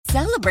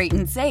Celebrate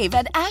and save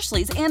at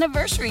Ashley's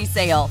Anniversary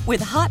Sale.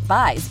 With Hot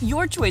Buys,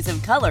 your choice of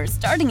colors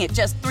starting at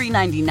just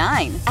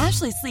 $3.99.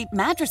 Ashley Sleep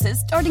mattresses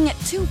starting at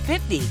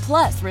 $2.50.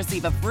 Plus,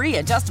 receive a free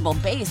adjustable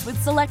base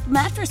with select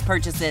mattress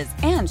purchases.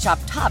 And shop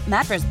top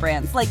mattress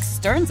brands like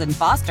Stearns &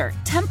 Foster,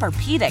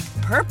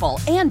 Tempur-Pedic, Purple,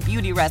 and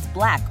Beautyrest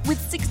Black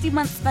with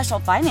 60-month special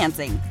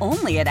financing.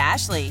 Only at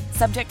Ashley.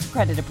 Subject to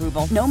credit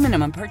approval. No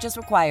minimum purchase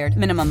required.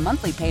 Minimum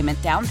monthly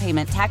payment, down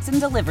payment, tax, and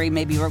delivery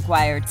may be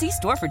required. See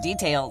store for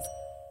details.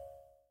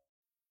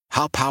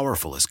 How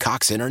powerful is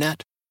Cox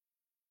Internet?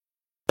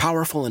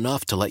 Powerful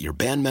enough to let your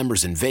band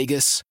members in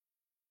Vegas,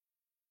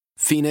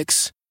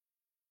 Phoenix,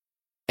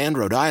 and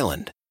Rhode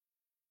Island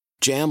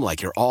jam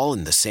like you're all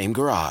in the same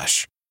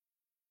garage.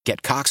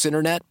 Get Cox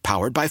Internet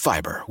powered by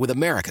fiber with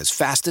America's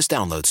fastest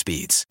download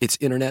speeds. It's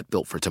internet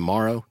built for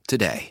tomorrow,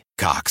 today.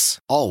 Cox,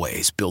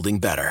 always building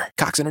better.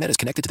 Cox Internet is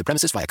connected to the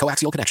premises via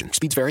coaxial connection.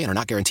 Speeds vary and are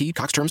not guaranteed.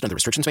 Cox terms and other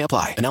restrictions may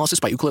apply. Analysis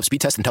by Ookla Speed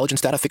Test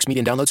Intelligence Data. Fixed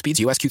median download speeds.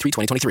 US Q3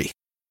 2023.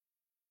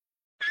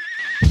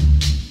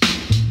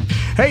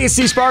 Hey, it's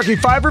Steve Sparky.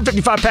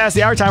 5:55 past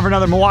the hour. Time for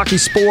another Milwaukee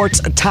Sports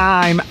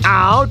Time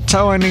Out.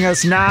 Joining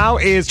us now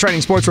is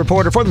trending sports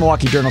reporter for the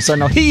Milwaukee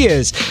Journal-Sentinel. He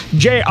is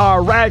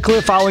J.R.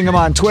 Radcliffe. Following him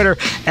on Twitter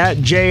at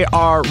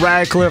J.R.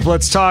 Radcliffe.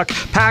 Let's talk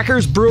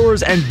Packers,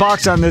 Brewers, and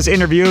Bucks on this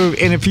interview.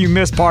 And if you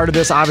missed part of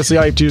this, obviously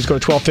all you have to do is go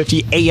to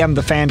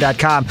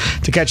 1250amthefan.com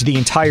to catch the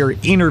entire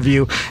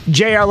interview.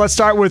 J.R., let's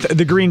start with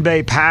the Green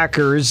Bay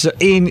Packers.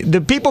 In the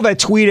people that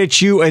tweet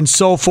at you and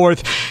so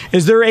forth,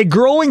 is there a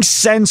growing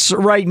sense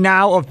right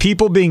now of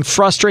people being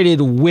frustrated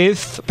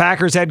with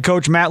Packers head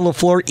coach Matt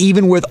LaFleur,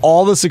 even with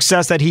all the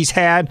success that he's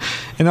had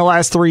in the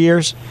last 3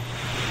 years?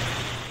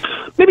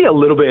 Maybe a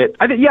little bit.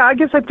 I think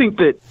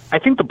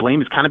the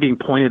blame is kind of being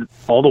pointed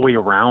all the way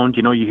around.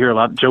 You know, you hear a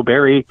lot. Joe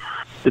Barry,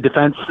 the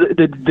defense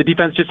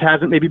just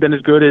hasn't maybe been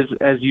as good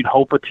as you'd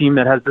hope a team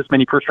that has this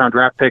many first-round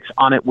draft picks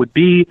on it would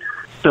be.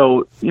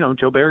 So, you know,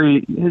 Joe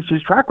Barry,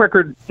 his track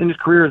record in his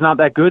career is not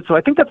that good. So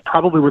I think that's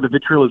probably where the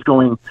vitriol is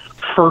going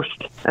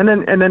first. And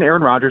then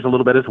Aaron Rodgers a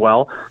little bit as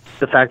well.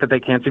 The fact that they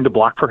can't seem to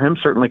block for him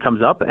certainly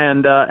comes up.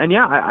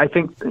 I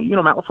think, you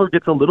know, Matt LaFleur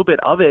gets a little bit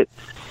of it.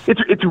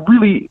 It's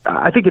really,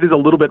 I think it is a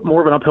little bit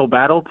more of an uphill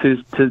battle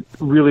to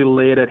really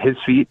lay it at his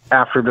feet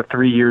after the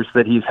 3 years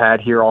that he's had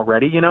here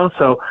already, you know.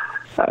 So,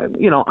 I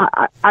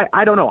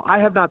don't know. I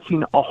have not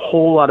seen a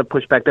whole lot of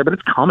pushback there, but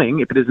it's coming.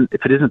 If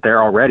it isn't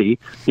there already,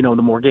 you know,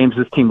 the more games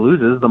this team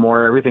loses, the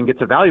more everything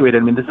gets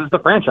evaluated. I mean, this is the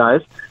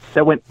franchise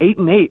that went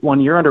 8-8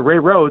 one year under Ray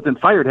Rhodes and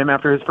fired him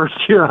after his first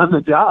year on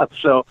the job.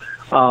 So,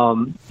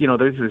 you know,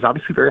 there's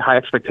obviously very high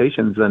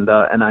expectations, and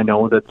I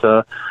know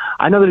that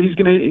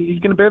he's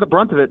gonna bear the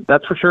brunt of it.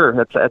 That's for sure.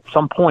 That's at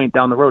some point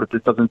down the road if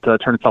this doesn't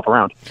turn itself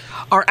around.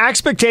 Are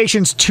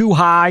expectations too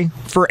high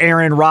for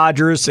Aaron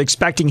Rodgers,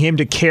 expecting him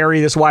to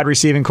carry this wide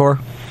receiving core?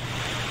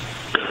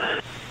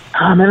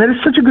 Man, that is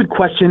such a good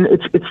question.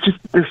 It's just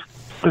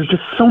there's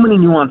just so many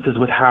nuances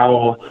with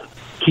how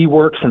he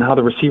works and how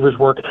the receivers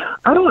work.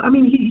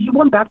 He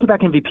won back-to-back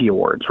MVP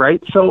awards,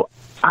 right? So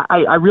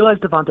I realize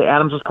Davante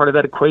Adams was part of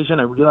that equation.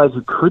 I realize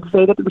we could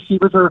say that the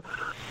receivers are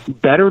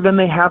better than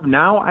they have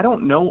now. I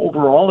don't know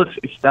overall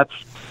if that's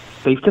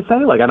safe to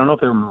say. Like, I don't know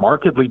if they're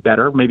markedly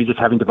better. Maybe just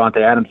having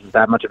Davante Adams is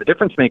that much of a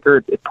difference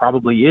maker. It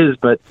probably is,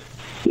 but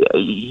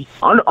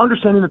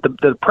understanding that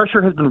the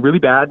pressure has been really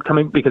bad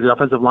coming because the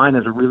offensive line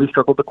has really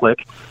struggled to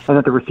click, and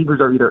that the receivers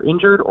are either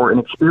injured or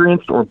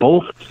inexperienced or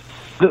both.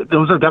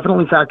 Those are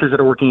definitely factors that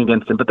are working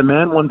against him. But the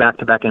man won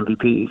back-to-back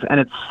MVPs, and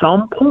at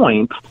some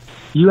point,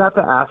 you have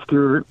to ask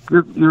your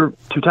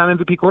two-time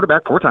MVP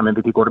quarterback, four-time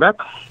MVP quarterback,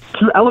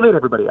 to elevate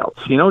everybody else,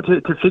 you know,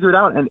 to figure it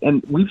out.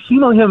 And we've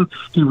seen on him,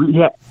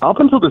 he up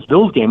until this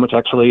Bills game, which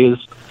actually is,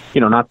 you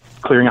know, not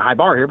clearing a high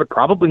bar here, but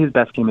probably his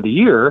best game of the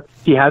year.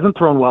 He hasn't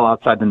thrown well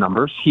outside the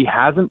numbers. He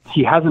hasn't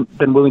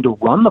been willing to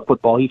run the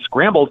football. He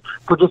scrambled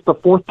for just the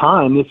fourth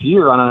time this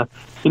year on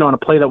a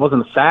play that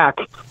wasn't a sack.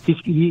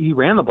 He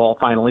ran the ball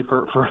finally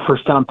for a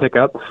first down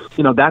pickup.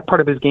 You know, that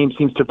part of his game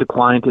seems to have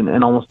declined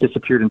and almost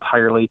disappeared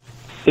entirely.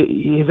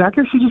 His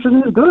accuracy just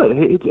isn't as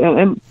good.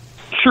 And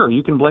sure,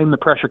 you can blame the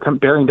pressure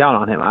bearing down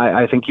on him.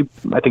 I think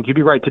you'd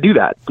be right to do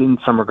that in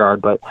some regard,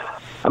 but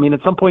I mean,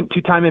 at some point,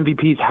 two-time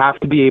MVPs have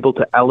to be able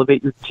to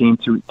elevate your team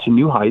to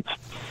new heights,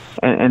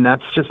 and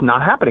that's just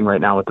not happening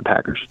right now with the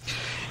Packers.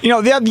 You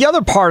know, the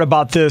other part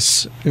about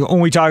this, when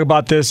we talk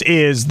about this,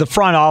 is the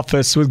front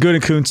office with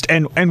Gutekunst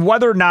and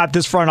whether or not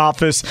this front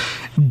office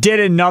did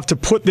enough to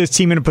put this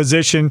team in a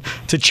position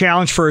to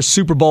challenge for a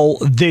Super Bowl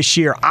this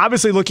year.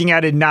 Obviously, looking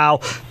at it now,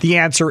 the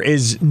answer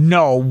is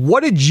no.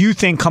 What did you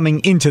think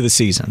coming into the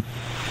season?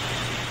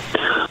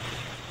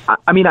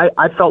 I mean,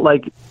 I felt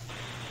like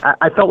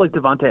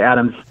Davante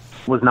Adams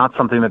was not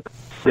something that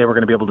they were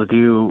going to be able to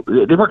do. They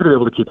weren't going to be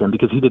able to keep him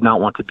because he did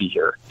not want to be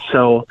here.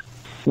 So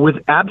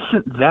with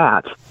absent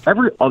that,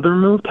 every other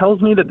move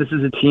tells me that this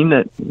is a team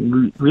that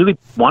really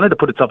wanted to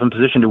put itself in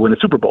position to win a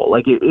Super Bowl.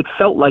 Like it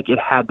felt like it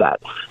had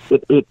that.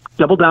 It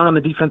doubled down on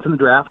the defense in the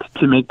draft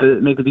to make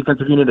the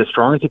defensive unit as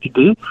strong as it could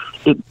be.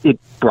 It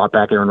brought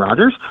back Aaron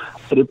Rodgers.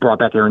 It brought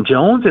back Aaron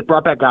Jones. It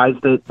brought back guys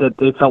that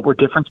they felt were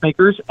difference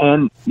makers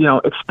and,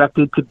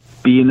 expected to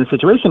be in the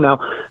situation. Now,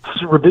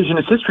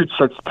 revisionist history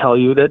starts to tell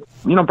you that,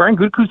 Brian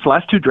Gutekunst's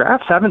last 2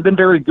 drafts haven't been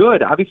very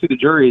good. Obviously, the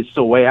jury is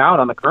still way out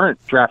on the current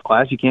draft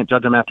class. You can't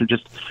judge them after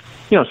just,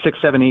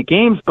 6, 7, 8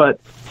 games, but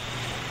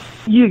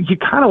you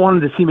kind of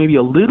wanted to see maybe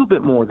a little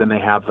bit more than they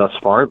have thus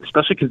far,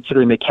 especially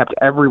considering they kept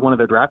every one of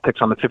their draft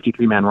picks on the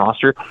 53-man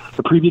roster.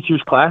 The previous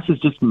year's class is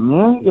just,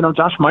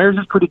 Josh Myers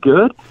is pretty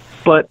good,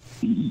 but,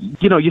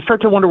 you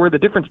start to wonder where the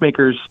difference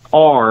makers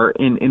are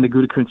in the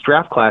Gutekunst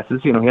draft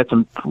classes. He had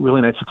some really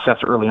nice success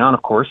early on,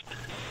 of course,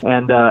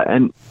 and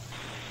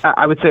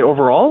I would say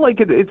overall,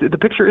 the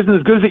picture isn't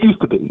as good as it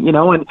used to be,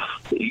 and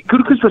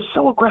Gutekunst was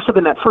so aggressive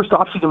in that first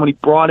offseason when he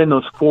brought in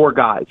those 4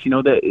 guys,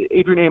 the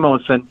Adrian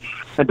Amos and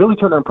Billy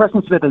Turner and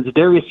Preston Smith and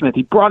Zadarius Smith.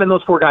 He brought in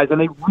those 4 guys, and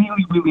they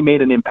really, really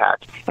made an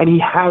impact, and he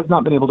has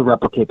not been able to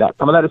replicate that.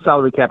 Some of that is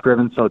salary cap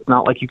driven, so it's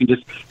not like you can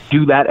just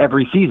do that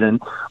every season,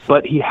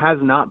 but he has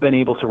not been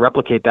able to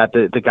replicate that.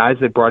 The guys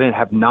they brought in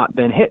have not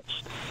been hits,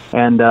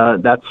 and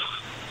that's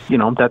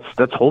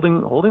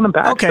holding them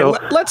back. Okay, so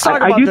let's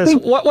talk about this.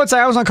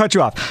 I was going to cut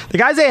you off. The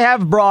guys they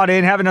have brought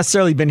in haven't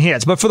necessarily been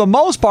hits, but for the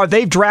most part,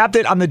 they've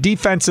drafted on the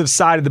defensive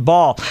side of the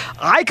ball.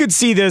 I could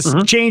see this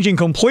changing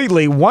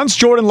completely once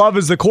Jordan Love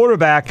is the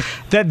quarterback,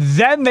 that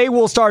then they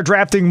will start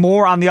drafting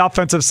more on the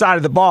offensive side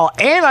of the ball,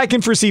 and I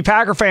can foresee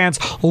Packer fans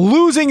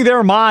losing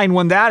their mind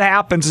when that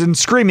happens and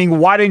screaming,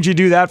 why didn't you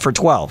do that for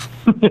 12?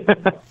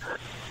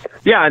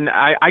 Yeah, and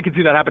I could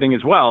see that happening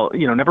as well.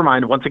 Never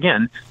mind, once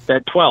again,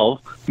 that 12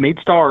 made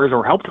stars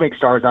or helped make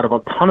stars out of a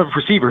ton of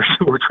receivers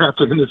who were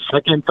drafted in the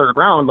second, third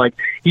round.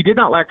 He did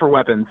not lack for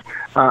weapons.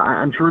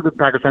 I'm sure the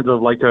Packers fans would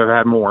have liked to have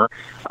had more.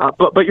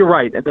 But you're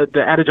right.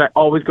 The adage I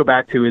always go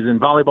back to is in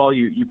volleyball,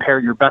 you pair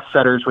your best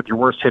setters with your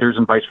worst hitters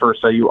and vice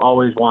versa. You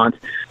always want,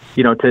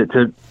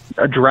 to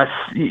address,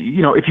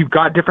 if you've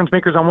got difference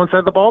makers on one side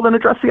of the ball, then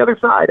address the other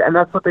side. And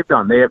that's what they've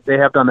done. They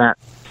have done that.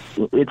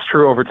 It's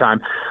true over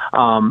time.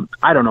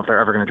 I don't know if they're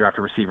ever going to draft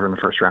a receiver in the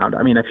first round.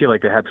 I mean, I feel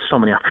like they had so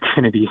many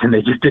opportunities and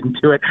they just didn't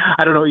do it.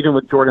 I don't know, even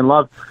with Jordan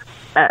Love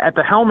at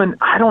the helm, and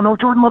I don't know if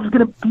Jordan Love is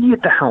going to be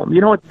at the helm.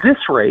 At this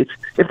rate,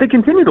 if they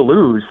continue to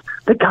lose,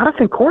 they got to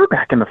think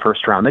quarterback in the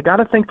first round. They got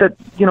to think that,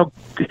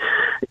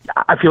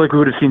 I feel like we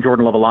would have seen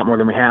Jordan Love a lot more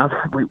than we have.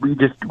 We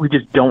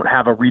just don't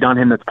have a read on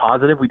him that's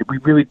positive. We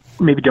really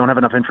maybe don't have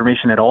enough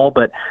information at all,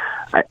 but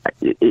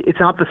it's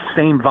not the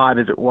same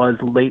vibe as it was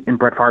late in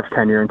Brett Favre's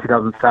tenure in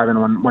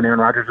 2007 when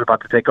Aaron Rodgers was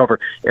about to take over.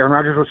 Aaron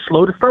Rodgers was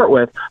slow to start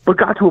with, but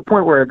got to a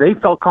point where they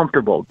felt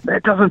comfortable.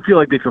 It doesn't feel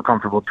like they feel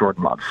comfortable with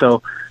Jordan Love.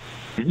 So,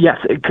 yes,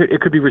 it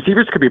could be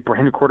receivers, it could be a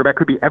brand new quarterback,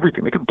 could be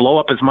everything. They could blow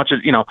up as much as,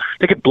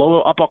 they could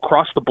blow up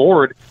across the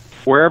board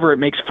wherever it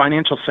makes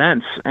financial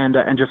sense and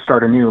just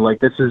start anew.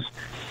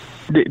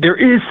 There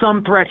is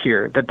some threat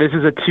here that this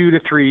is a 2 to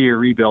 3 year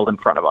rebuild in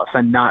front of us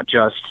and not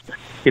just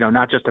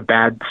a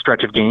bad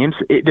stretch of games.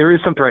 There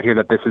is some threat here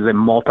that this is a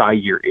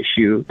multi-year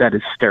issue that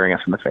is staring us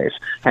in the face,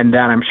 and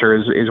that I'm sure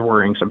is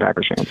worrying some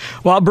Packers fans.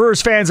 Well,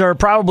 Brewers fans are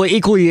probably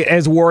equally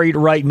as worried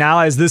right now,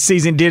 as this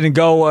season didn't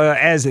go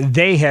as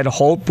they had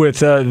hoped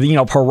with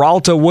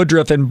Peralta,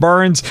 Woodruff, and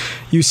Burns.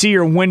 You see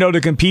your window to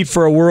compete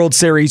for a World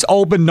Series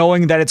open,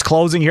 knowing that it's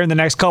closing here in the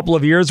next couple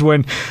of years.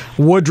 When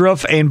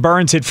Woodruff and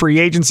Burns hit free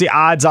agency,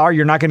 odds are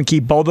you're not going to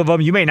keep both of them.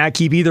 You may not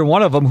keep either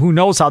one of them. Who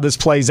knows how this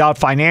plays out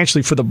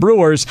financially for the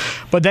Brewers?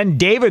 But then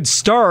David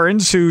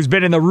Stearns, who's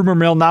been in the rumor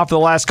mill now for the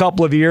last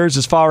couple of years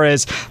as far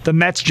as the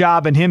Mets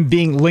job and him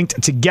being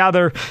linked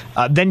together.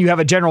 Then you have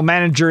a general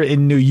manager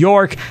in New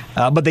York,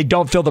 but they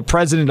don't fill the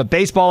president of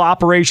baseball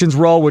operations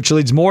role, which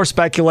leads more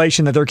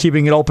speculation that they're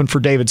keeping it open for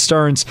David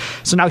Stearns.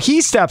 So now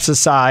he steps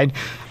aside.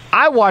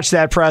 I watched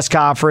that press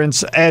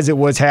conference as it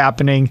was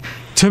happening.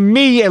 To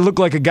me, it looked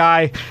like a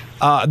guy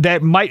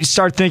that might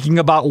start thinking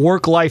about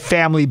work-life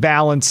family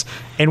balance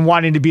and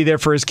wanting to be there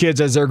for his kids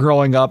as they're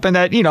growing up. And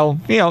that,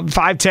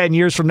 5-10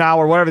 years from now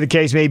or whatever the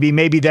case may be,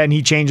 maybe then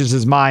he changes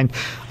his mind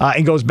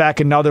and goes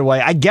back another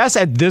way. I guess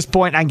at this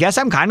point, I'm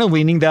kind of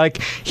leaning that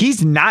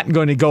he's not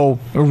going to go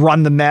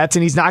run the Mets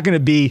and he's not going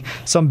to be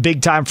some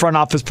big-time front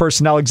office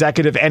personnel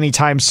executive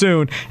anytime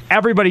soon.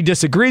 Everybody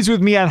disagrees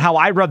with me on how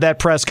I read that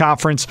press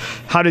conference.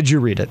 How did you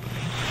read it?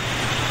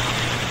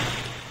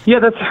 Yeah,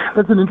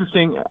 that's an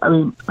interesting. I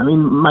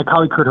mean, my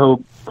colleague Kurt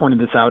Hope pointed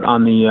this out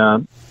on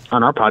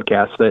our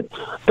podcast that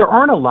there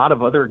aren't a lot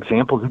of other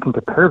examples you can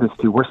compare this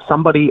to where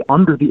somebody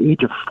under the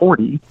age of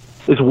 40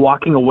 is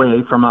walking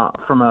away from a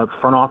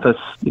front office,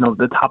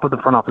 the top of the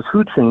front office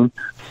food chain,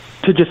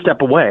 to just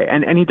step away.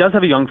 And he does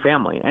have a young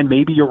family, and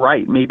maybe you're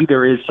right. Maybe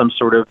there is some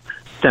sort of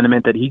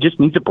sentiment that he just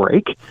needs a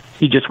break.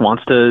 He just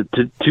wants to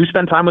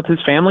spend time with his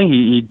family.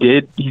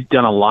 He's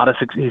had a lot of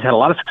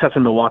success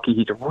in Milwaukee.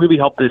 He's really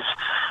helped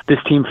this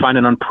team find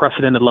an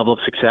unprecedented level of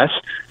success.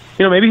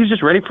 Maybe he's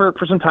just ready for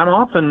some time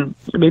off, and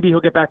maybe he'll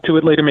get back to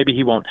it later. Maybe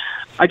he won't.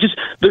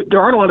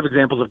 There aren't a lot of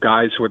examples of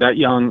guys who are that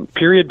young,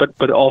 period,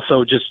 but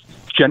also just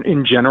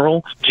in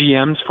general,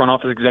 GMs, front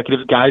office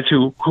executives, guys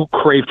who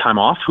crave time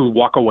off, who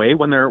walk away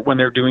when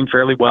they're doing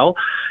fairly well.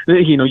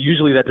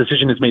 Usually that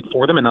decision is made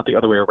for them and not the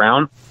other way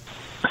around.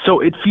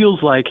 So it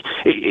feels like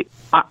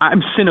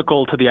I'm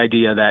cynical to the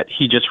idea that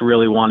he just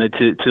really wanted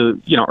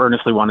to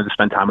earnestly wanted to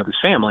spend time with his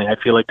family. I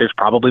feel like there's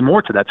probably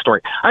more to that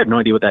story. I have no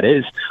idea what that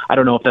is. I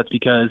don't know if that's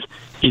because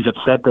he's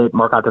upset that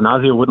Mark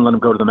Attanasio wouldn't let him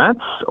go to the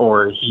Mets,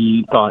 or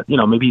he thought,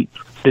 maybe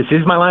this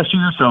is my last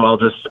year, so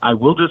I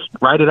will just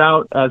ride it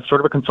out as sort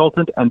of a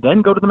consultant and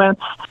then go to the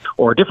Mets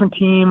or a different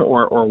team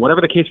or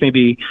whatever the case may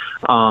be.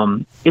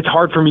 It's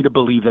hard for me to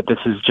believe that this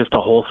is just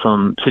a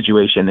wholesome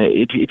situation.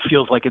 It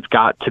feels like it's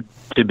got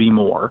to be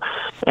more.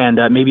 And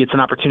maybe it's an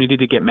opportunity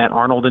to get Matt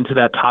Arnold into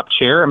that top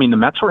chair. I mean, the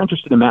Mets were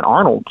interested in Matt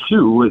Arnold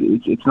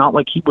too. It's not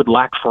like he would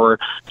lack for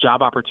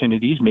job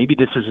opportunities. Maybe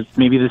this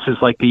is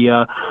like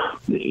a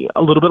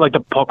little bit like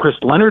the Paul Chris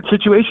Leonard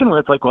situation, where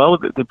it's like, well,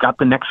 they've got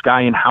the next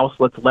guy in house.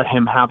 Let's let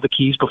him have the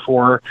keys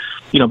before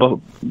we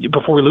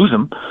lose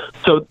him.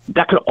 So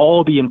that could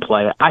all be in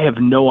play. I have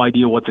no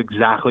idea what's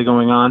exactly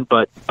going on,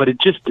 but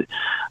it just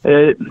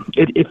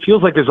it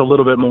feels like there's a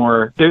little bit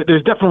more.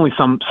 There's definitely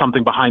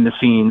something behind the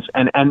scenes.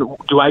 And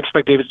do I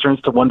expect David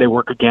Stearns to one day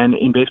work again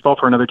in baseball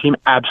for another team?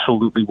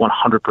 Absolutely,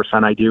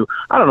 100% I do.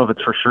 I don't know if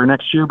it's for sure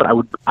next year, but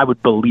I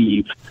would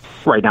believe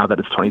right now that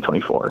it's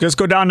 2024. Just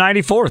go down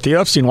 94.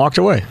 Theo Epstein walked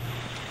away.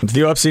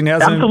 Theo Epstein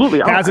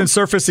hasn't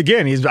surfaced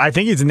again. I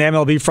think he's in the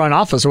MLB front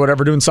office or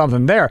whatever, doing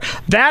something there.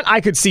 That I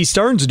could see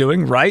Stearns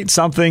doing, right?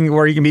 Something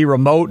where he can be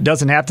remote,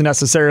 doesn't have to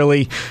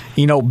necessarily,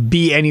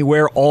 be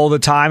anywhere all the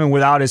time and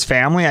without his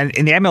family. And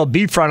in the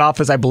MLB front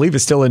office, I believe,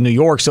 is still in New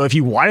York. So if he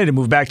wanted to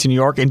move back to New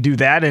York and do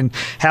that and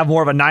have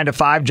more of a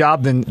 9-to-5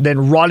 job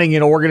than running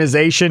an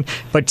organization,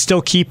 but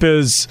still keep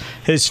his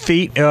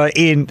feet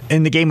in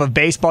the game of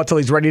baseball till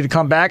he's ready to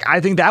come back, I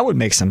think that would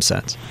make some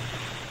sense.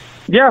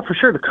 Yeah, for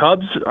sure. The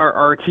Cubs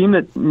are a team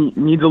that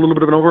needs a little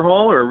bit of an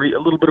overhaul or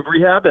a little bit of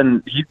rehab,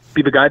 and he'd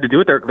be the guy to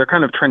do it. They're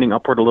kind of trending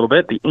upward a little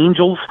bit. The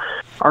Angels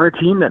are a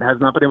team that has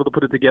not been able to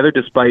put it together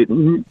despite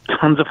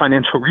tons of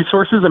financial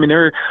resources. I mean,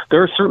 there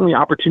are certainly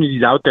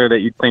opportunities out there that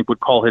you'd think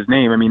would call his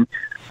name. I mean,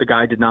 the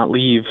guy did not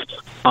leave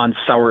on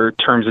sour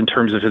terms in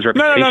terms of his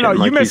reputation. No.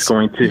 He's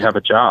going to have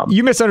a job.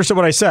 You misunderstood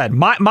what I said.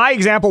 My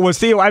example was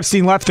Theo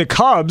Epstein left the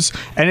Cubs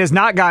and has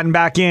not gotten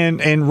back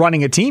in and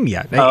running a team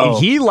yet. Oh.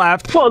 He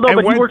left. Well, no,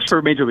 but he works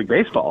for Major League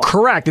Baseball.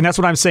 Correct, and that's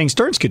what I'm saying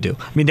Stearns could do.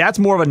 I mean, that's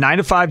more of a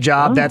 9-to-5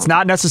 job. That's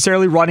not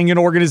necessarily running an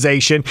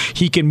organization.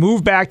 He can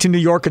move back to New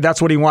York if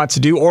that's what he wants to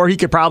do, or he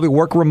could probably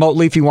work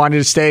remotely if he wanted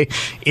to stay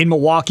in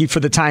Milwaukee for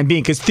the time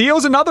being. Because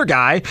Theo's another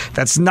guy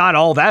that's not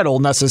all that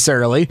old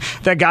necessarily,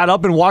 that got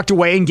up and walked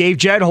away and gave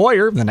Jed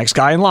Hoyer, the next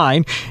guy in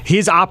line,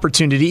 his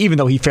opportunity, even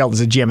though he failed as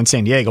a GM in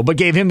San Diego, but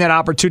gave him that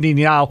opportunity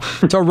now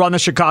to run the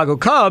Chicago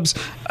Cubs.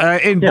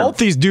 Both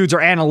these dudes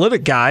are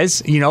analytic guys,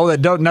 that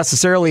don't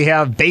necessarily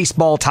have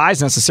baseball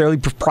ties necessarily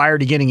prior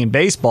to getting in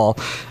baseball.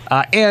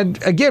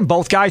 And again,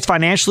 both guys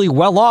financially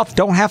well off,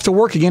 don't have to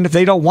work again if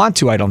they don't want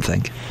to, I don't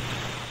think.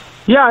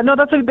 Yeah, no,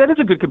 that is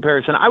a good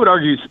comparison. I would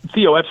argue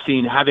Theo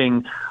Epstein,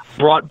 having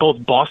brought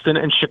both Boston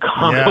and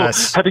Chicago,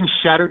 having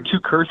shattered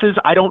two curses,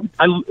 I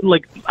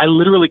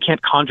literally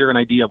can't conjure an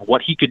idea of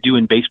what he could do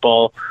in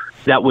baseball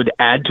that would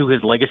add to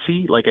his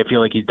legacy. I feel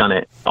like he's done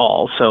it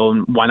all. So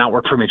why not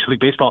work for Major League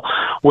Baseball?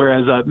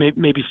 Whereas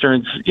maybe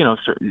Stearns,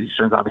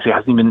 Stearns obviously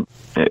hasn't even,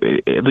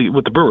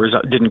 with the Brewers,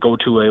 didn't go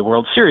to a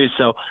World Series.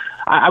 So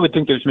I would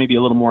think there's maybe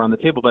a little more on the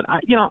table. But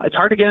it's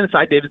hard to get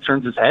inside David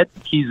Stearns' head.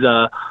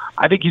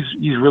 I think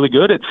he's really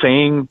good at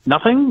saying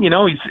nothing.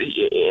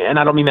 And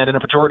I don't mean that in a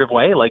pejorative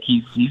way.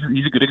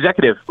 He's a good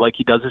executive.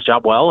 He does his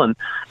job well and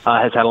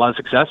has had a lot of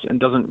success and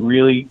doesn't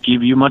really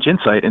give you much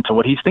insight into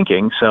what he's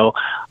thinking. So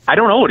I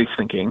don't know what he's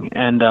thinking,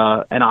 and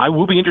I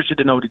will be interested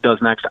to know what he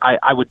does next.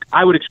 I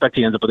would expect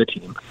he ends up with a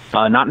team,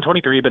 not in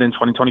 23, but in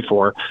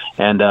 2024,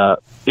 and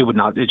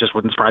it just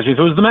wouldn't surprise me if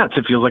it was the Mets.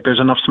 It feels like there's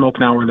enough smoke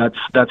now where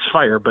that's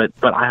fire, but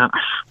I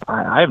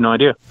have no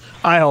idea.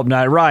 I hope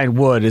not. Ryan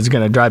Wood is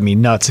going to drive me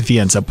nuts if he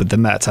ends up with the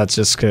Mets. That's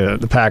just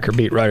the Packer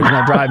beat writer. It's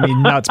going to drive me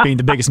nuts being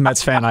the biggest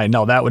Mets fan I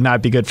know. That would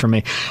not be good for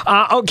me.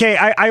 Okay,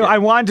 I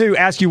wanted to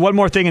ask you one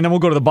more thing, and then we'll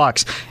go to the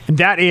Bucks. And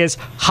that is,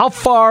 how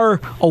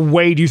far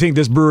away do you think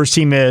this Brewers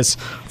team is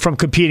from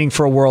competing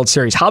for a World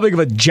Series? How big of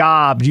a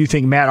job do you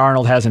think Matt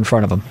Arnold has in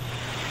front of him?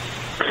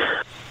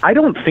 I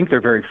don't think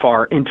they're very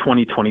far in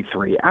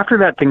 2023. After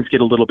that, things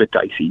get a little bit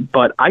dicey,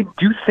 but I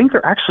do think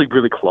they're actually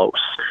really close.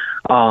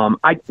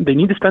 They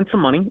need to spend some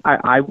money.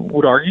 I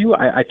would argue.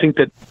 I think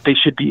that they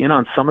should be in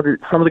on some of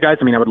the guys.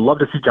 I mean, I would love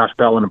to see Josh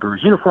Bell in a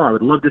Brewers uniform. I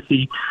would love to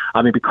see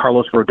maybe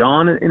Carlos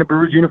Rodon in a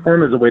Brewers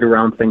uniform as a way to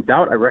round things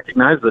out. I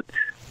recognize that,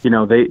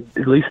 how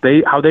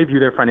they view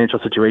their financial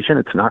situation,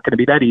 it's not going to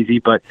be that easy.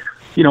 But,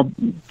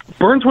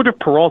 Burns, Woodruff,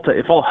 Peralta,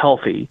 if all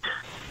healthy,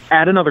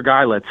 add another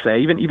guy, let's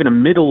say, even a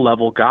middle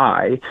level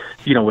guy,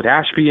 with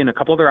Ashby and a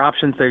couple other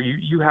options there,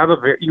 you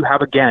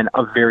have again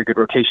a very good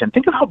rotation.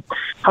 Think of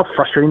how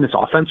frustrating this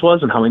offense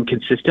was and how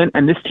inconsistent.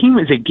 And this team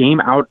is a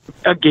game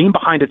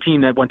behind a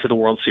team that went to the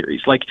World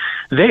Series. Like,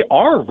 they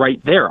are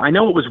right there. I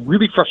know it was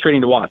really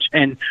frustrating to watch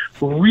and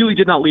really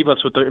did not leave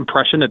us with the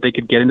impression that they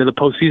could get into the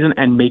postseason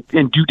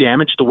and do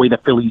damage the way the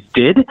Phillies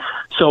did.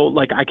 So,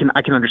 like, I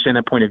can understand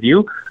that point of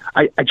view.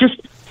 I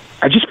just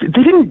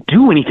they didn't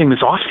do anything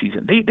this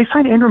offseason. They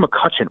signed Andrew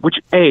McCutchen, which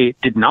A,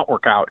 did not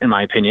work out in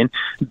my opinion.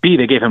 B,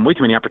 they gave him way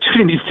too many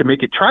opportunities to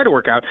make it try to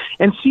work out.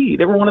 And C,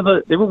 they were one of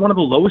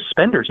the lowest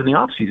spenders in the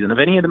offseason of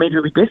any of the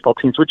Major League Baseball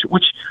teams, which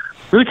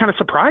really kind of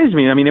surprised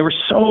me. I mean, they were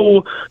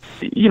so,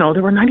 they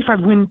were a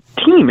 95 win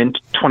team in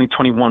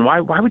 2021.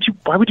 Why would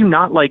you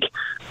not like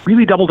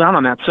really double down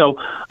on that? So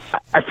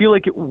I feel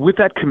like with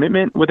that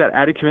commitment, with that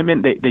added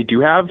commitment, they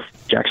do have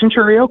Jackson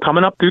Chourio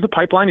coming up through the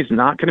pipeline. He's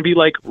not going to be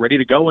like ready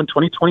to go in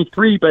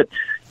 2023, but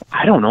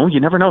I don't know.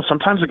 You never know.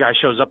 Sometimes a guy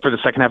shows up for the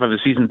second half of the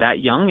season that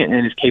young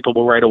and is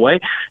capable right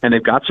away. And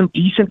they've got some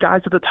decent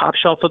guys at the top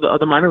shelf of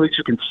the minor leagues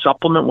who can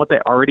supplement what they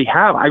already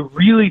have. I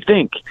really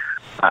think,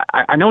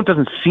 I know it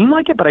doesn't seem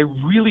like it, but I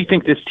really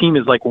think this team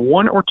is like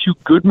one or two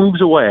good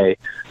moves away,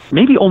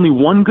 maybe only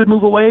one good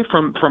move away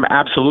from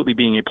absolutely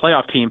being a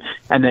playoff team.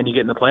 And then you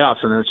get in the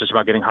playoffs, and then it's just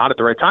about getting hot at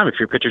the right time. If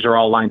your pitchers are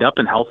all lined up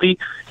and healthy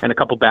and a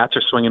couple bats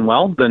are swinging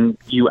well, then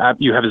you have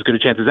as good a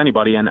chance as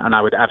anybody. And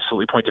I would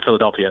absolutely point to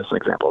Philadelphia as an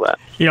example of that.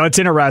 It's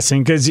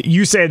interesting because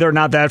you say they're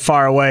not that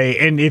far away.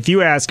 And if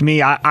you ask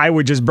me, I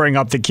would just bring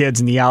up the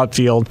kids in the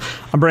outfield.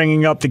 I'm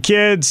bringing up the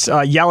kids.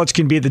 Yelich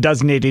can be the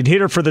designated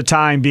hitter for the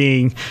time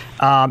being.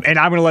 And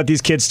I'm going to let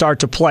these kids start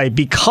to play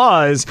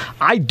because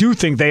I do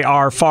think they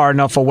are far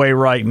enough away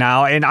right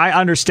now. And I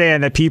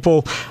understand that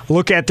people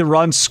look at the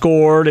runs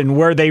scored and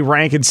where they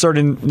rank in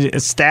certain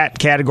stat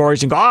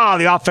categories and go,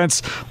 the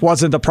offense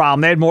wasn't the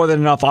problem. They had more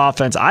than enough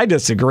offense. I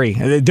disagree.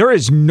 There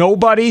is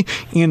nobody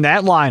in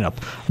that lineup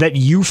that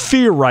you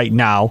fear right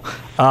now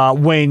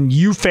when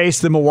you face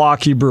the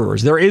Milwaukee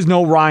Brewers. There is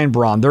no Ryan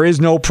Braun. There is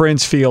no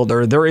Prince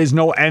Fielder. There is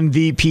no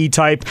MVP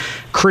type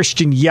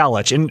Christian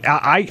Yelich. And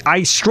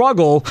I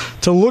struggle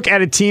to look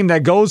at a team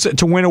that goes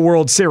to win a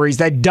World Series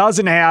that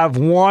doesn't have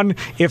one,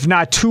 if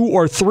not two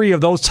or three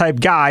of those type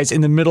guys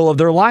in the middle of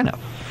their lineup.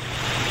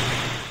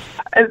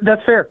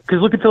 That's fair, because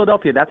look at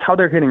Philadelphia. That's how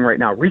they're hitting right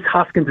now. Rhys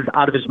Hoskins is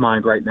out of his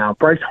mind right now.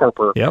 Bryce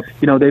Harper, yep.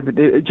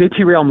 JT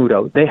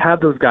Realmuto. They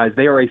have those guys.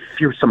 They are a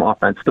fearsome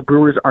offense. The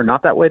Brewers are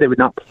not that way. They would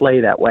not play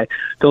that way.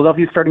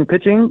 Philadelphia's starting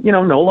pitching,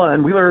 Nola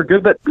and Wheeler are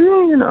good, but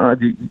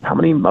how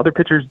many other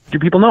pitchers do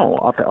people know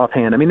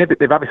offhand? I mean,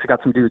 they've obviously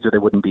got some dudes or they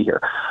wouldn't be here.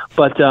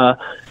 But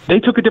they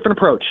took a different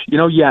approach.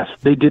 Yes,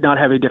 they did not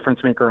have a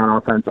difference maker on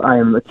offense. I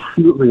am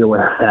acutely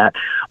aware of that.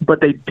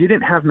 But they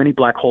didn't have many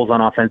black holes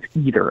on offense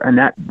either. And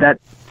that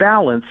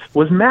balance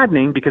was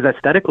maddening because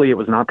aesthetically it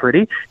was not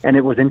pretty and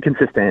it was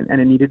inconsistent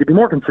and it needed to be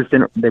more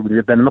consistent. They would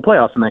have been in the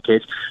playoffs in that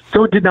case.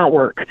 So it did not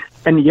work.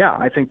 And yeah,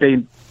 I think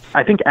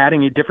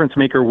adding a difference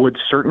maker would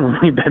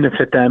certainly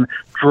benefit them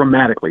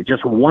dramatically.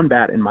 Just one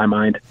bat in my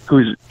mind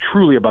who's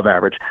truly above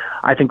average,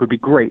 I think would be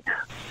great.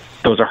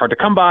 Those are hard to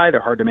come by. They're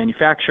hard to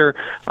manufacture.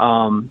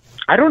 And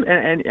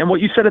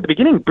what you said at the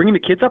beginning, bringing the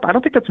kids up, I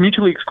don't think that's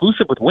mutually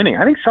exclusive with winning.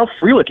 I think Sal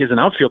Frelick is an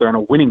outfielder on a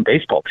winning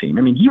baseball team.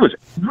 I mean, he was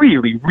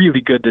really,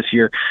 really good this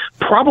year,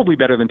 probably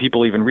better than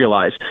people even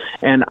realize.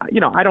 And,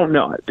 I don't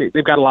know.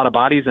 They've got a lot of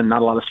bodies and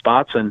not a lot of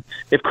spots. And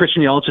if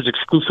Christian Yelich is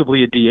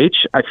exclusively a DH,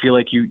 I feel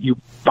like you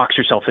box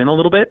yourself in a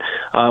little bit,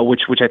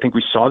 which I think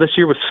we saw this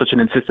year with such an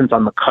insistence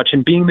on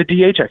McCutchen being the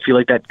DH. I feel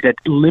like that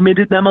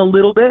limited them a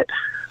little bit.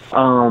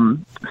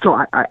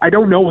 So I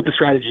don't know what the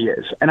strategy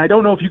is. And I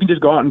don't know if you can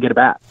just go out and get a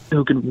bat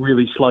who can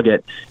really slug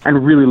it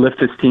and really lift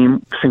this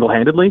team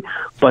single-handedly.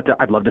 But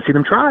I'd love to see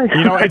them try.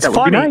 It's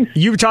funny. Nice.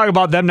 You talk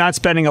about them not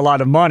spending a lot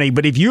of money,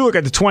 but if you look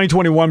at the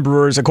 2021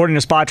 Brewers, according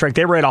to Spotrac,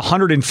 they were at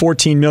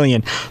 $114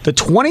 million. The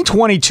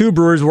 2022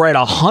 Brewers were at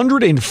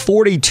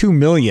 $142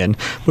 million,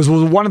 was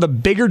one of the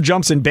bigger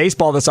jumps in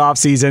baseball this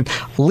offseason.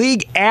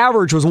 League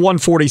average was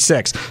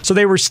 $146. So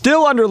they were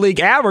still under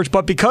league average,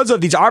 but because of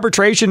these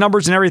arbitration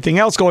numbers and everything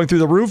else going through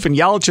the roof and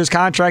Yelich's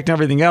contract and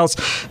everything else,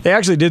 they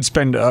actually did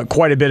spend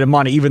quite a bit of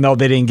money, even though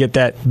they didn't get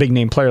that big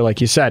name player like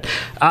you said.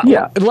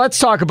 Let's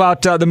talk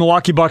about the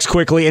Milwaukee Bucks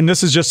quickly, and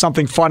this is just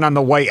something fun on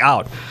the way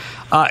out.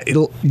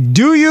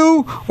 Do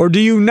you or do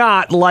you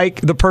not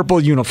like the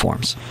purple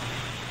uniforms?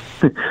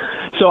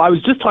 So I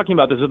was just talking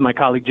about this with my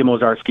colleague Jim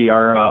Ozarski.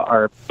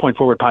 Our Point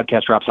Forward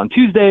podcast drops on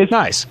Tuesdays.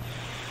 Nice.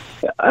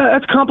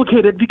 It's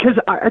complicated because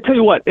I tell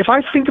you what, if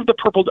I think of the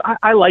purple,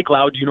 I like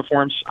loud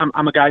uniforms.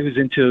 I'm a guy who's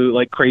into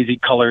like crazy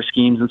color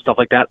schemes and stuff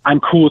like that. I'm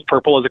cool with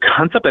purple as a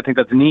concept. I think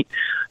that's neat.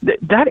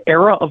 That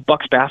era of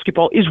Bucks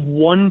basketball is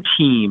one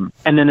team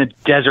and then a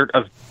desert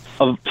of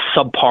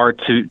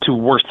subpar to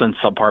worse than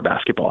subpar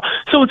basketball.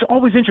 So it's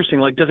always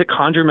interesting. Like, does it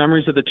conjure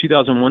memories of the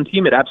 2001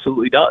 team? It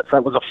absolutely does.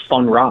 That was a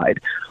fun ride.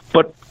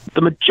 But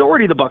the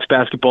majority of the Bucks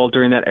basketball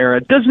during that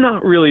era does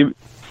not really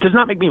does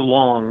not make me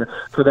long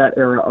for that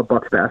era of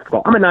Bucks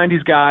basketball. I'm a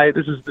 90s guy.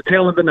 This is the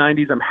tail end of the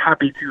 90s. I'm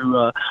happy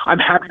to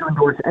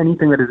endorse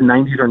anything that is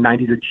 90s or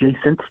 90s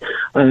adjacent.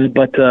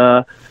 But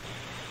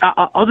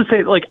I'll just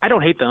say, like, I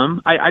don't hate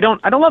them. I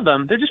don't love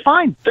them. They're just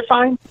fine. They're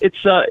fine. It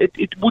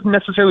wouldn't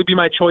necessarily be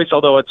my choice,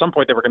 although at some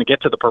point they were going to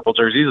get to the purple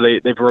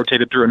jerseys. They've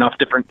rotated through enough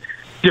different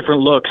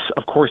looks.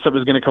 Of course, that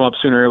was going to come up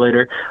sooner or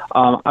later.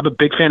 I'm a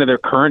big fan of their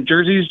current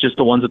jerseys, just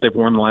the ones that they've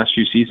worn the last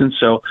few seasons.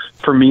 So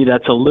for me,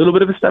 that's a little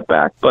bit of a step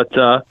back. But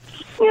I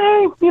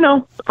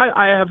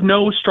have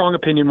no strong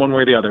opinion one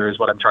way or the other, is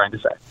what I'm trying to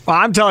say. Well,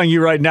 I'm telling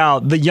you right now,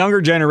 the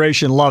younger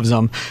generation loves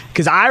them,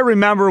 because I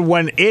remember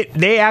when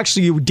they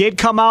actually did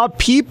come out,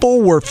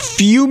 people were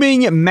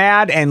fuming,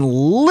 mad, and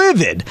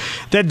livid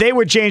that they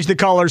would change the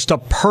colors to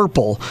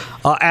purple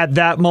at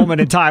that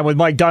moment in time with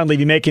Mike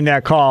Dunleavy making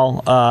that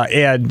call,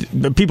 and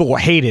the people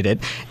hated it.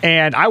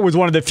 And I was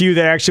one of the few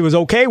that actually was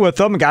okay with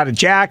them. Got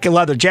a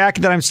leather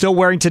jacket that I'm still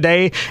wearing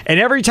today. And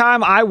every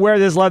time I wear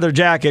this leather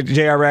jacket,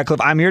 J.R. Radcliffe,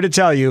 I'm here to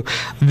tell you,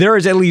 there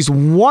is at least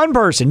one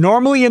person,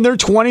 normally in their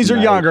 20s or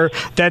younger,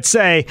 that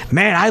say,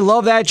 man, I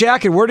love that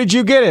jacket. Where did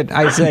you get it?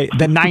 I say,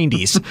 the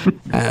 90s.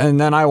 And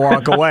then I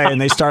walk away and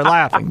they start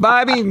laughing. But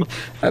I mean,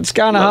 that's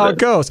kind of how it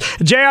goes.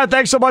 JR,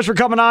 thanks so much for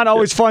coming on.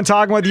 Always fun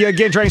talking with you.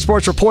 Again, training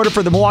sports reporter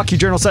for the Milwaukee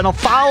Journal-Sentinel.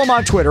 Follow him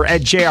on Twitter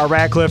at JR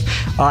Radcliffe,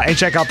 and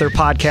check out their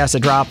podcast that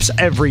drops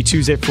every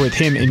Tuesday with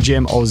him and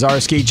Jim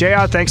Owczarski.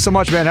 JR, thanks so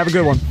much, man. Have a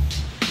good one.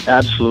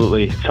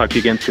 Absolutely. Talk to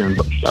you again soon.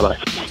 Bye-bye.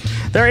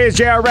 There he is,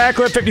 J.R.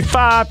 Radcliffe,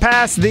 55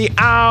 past the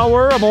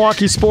hour of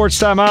Milwaukee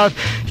Sports Timeout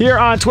here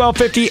on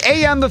 1250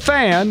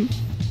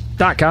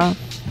 AMTheFan.com.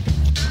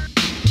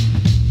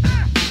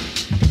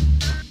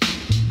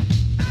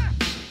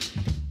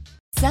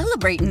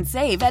 Celebrate and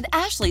save at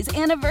Ashley's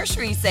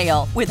Anniversary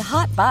Sale. With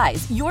Hot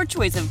Buys, your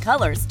choice of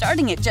colors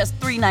starting at just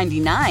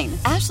 $3.99.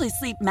 Ashley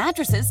Sleep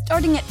mattresses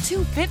starting at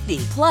 $2.50.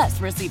 Plus,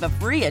 receive a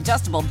free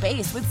adjustable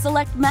base with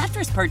select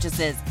mattress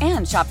purchases.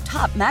 And shop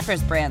top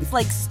mattress brands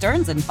like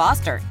Stearns &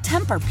 Foster,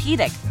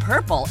 Tempur-Pedic,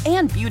 Purple,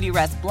 and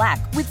Beautyrest Black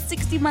with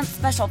 60-month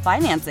special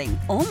financing.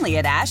 Only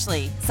at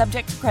Ashley.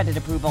 Subject to credit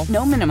approval.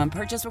 No minimum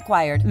purchase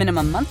required.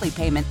 Minimum monthly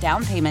payment,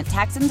 down payment,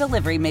 tax, and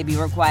delivery may be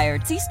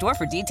required. See store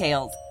for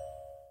details.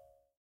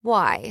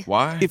 Why?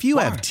 If you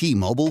have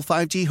T-Mobile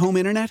 5G home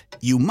internet,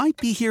 you might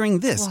be hearing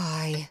this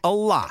Why? a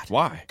lot.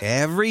 Why?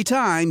 Every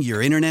time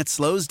your internet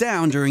slows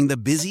down during the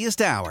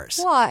busiest hours.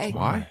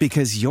 Why?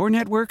 Because your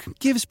network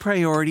gives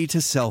priority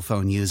to cell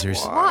phone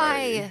users.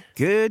 Why?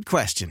 Good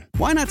question.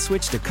 Why not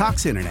switch to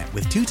Cox Internet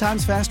with 2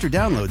 times faster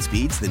download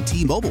speeds than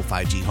T-Mobile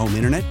 5G home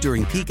internet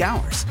during peak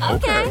hours?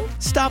 Okay.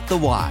 Stop the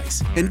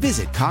whys and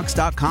visit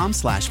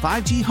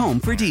cox.com/5G home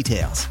for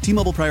details.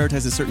 T-Mobile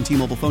prioritizes certain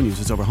T-Mobile phone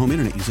users over home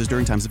internet users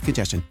during times of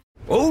congestion.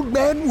 Old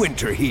Man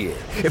Winter here.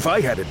 If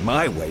I had it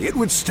my way, it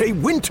would stay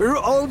winter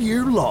all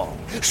year long.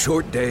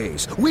 Short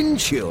days, wind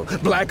chill,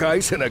 black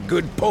ice, and a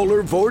good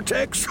polar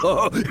vortex.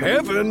 Oh,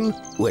 heaven.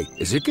 Wait,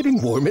 is it getting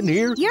warm in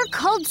here? Your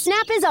cold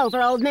snap is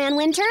over, Old Man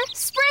Winter.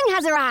 Spring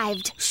has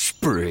arrived.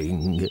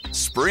 Spring.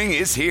 Spring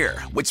is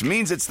here, which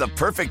means it's the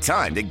perfect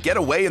time to get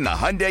away in the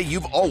Hyundai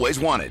you've always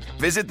wanted.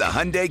 Visit the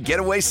Hyundai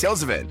Getaway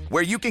Sales Event,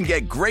 where you can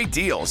get great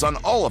deals on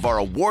all of our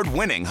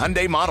award-winning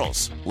Hyundai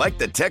models, like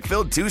the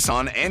tech-filled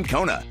Tucson and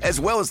Kona, as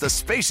well as the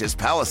spacious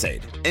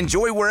Palisade.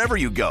 Enjoy wherever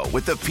you go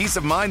with the peace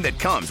of mind that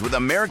comes with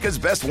America's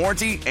best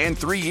warranty and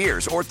 3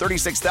 years or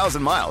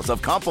 36,000 miles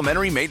of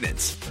complimentary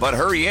maintenance. But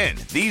hurry in,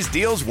 these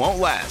deals won't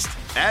last.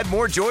 Add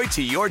more joy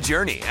to your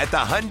journey at the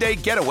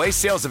Hyundai Getaway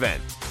Sales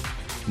Event.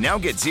 Now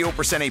get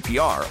 0%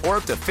 APR or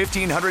up to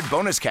 $1,500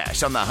 bonus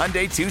cash on the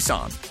Hyundai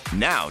Tucson.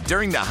 Now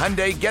during the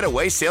Hyundai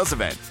Getaway Sales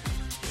Event.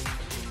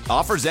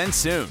 Offers end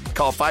soon.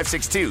 Call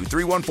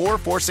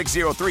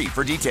 562-314-4603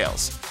 for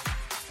details.